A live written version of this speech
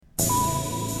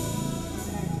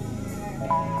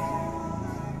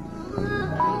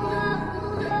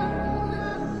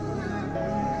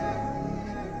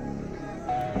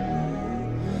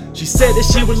She said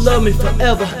that she would love me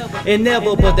forever and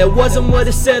ever, but that wasn't what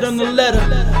it said on the letter.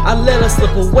 I let her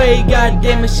slip away,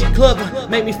 goddamn it, she clever.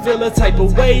 Make me feel a type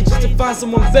of way just to find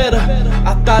someone better.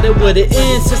 I thought it would've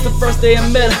ended since the first day I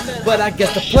met her, but I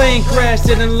guess the plane crashed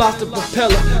and then lost the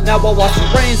propeller. Now I watch the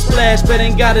rain splash, but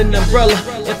ain't got an umbrella.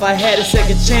 If I had a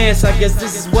second chance, I guess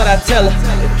this is what I tell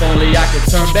her. If only I could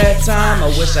turn back time, I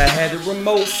wish I had the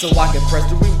remote so I could press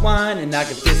the rewind and I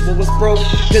could fix what was broke.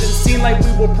 Cause it seemed like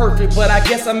we were perfect, but I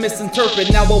guess I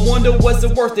misinterpret. Now I wonder, was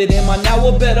it worth it? Am I now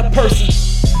a better person?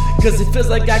 Cause it feels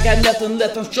like I got nothing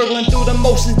left. I'm struggling through the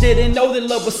motions. Didn't know that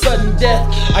love was sudden death.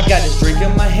 I got this drink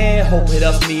in my hand, hope it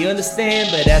helps me understand.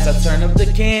 But as I turn up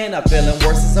the can, I'm feeling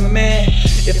worse as a man.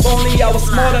 If only I was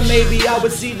smarter, maybe I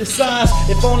would see the signs.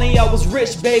 If only I was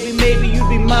rich, baby, maybe you'd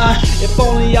be mine. If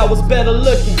only I was better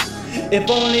looking. If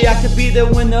only I could be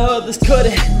there when the others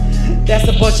couldn't. That's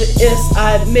a bunch of ifs,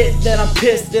 I admit that I'm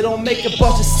pissed. They don't make a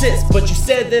bunch of sense, but you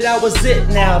said that I was it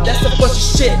now. That's a bunch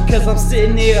of shit, cause I'm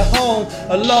sitting here at home,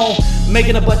 alone,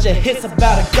 making a bunch of hits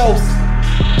about a ghost.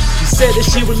 She said that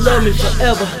she would love me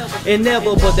forever and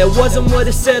ever, but that wasn't what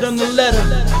it said on the letter.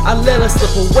 I let her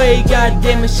slip away,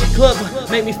 goddamn it, she clever.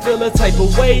 Make me feel a type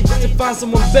of way just to find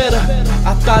someone better.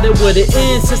 I thought it would've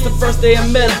ended since the first day I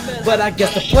met her, but I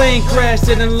guess the plane crashed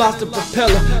and then lost the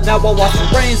propeller. Now I watch the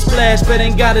rain splash, but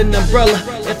ain't got an umbrella.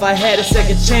 If I had a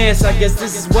second chance, I guess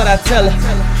this is what I tell her.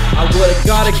 I would've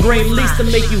got a green lease to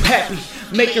make you happy.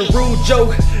 Make a rude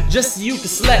joke just so you can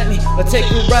slap me, or take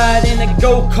a ride in a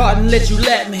go-kart and let you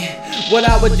lap me. What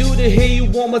I would do to hear you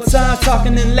one more time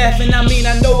talking and laughing. I mean,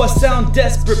 I know I sound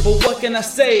desperate, but what can I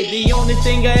say? The only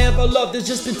thing I ever loved has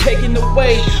just been taken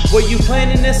away. Were you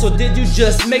planning this or did you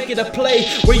just make it a play?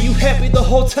 Were you happy the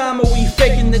whole time or were you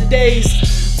faking the days?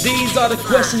 These are the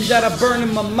questions that are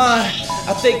burning my mind.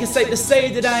 I think it's safe to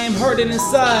say that I am hurting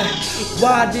inside.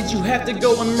 Why did you have to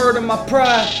go and murder my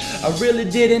pride? I really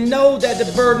didn't know that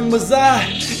the burden was I.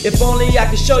 If only I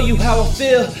could show you how I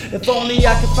feel. If only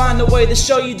I could find a way to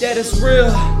show you that it's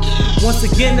real. Once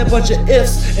again a bunch of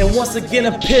ifs, and once again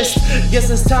I'm pissed. Guess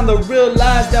it's time to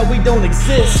realize that we don't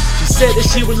exist. She said that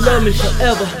she would love me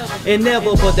forever and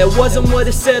ever, but that wasn't what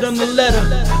it said on the letter.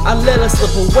 I let her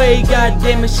slip away,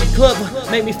 goddamn it, she clever.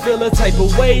 Make me feel a type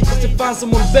of way just to find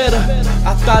someone better.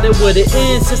 I thought it would've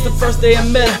ended since the first day I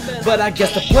met her, but I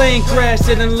guess the plane crashed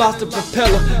and then lost the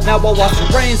propeller. Now I watch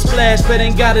the rain splash, but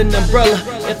ain't got an umbrella.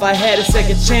 If I had a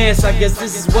second chance, I guess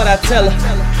this is what I tell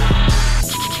her.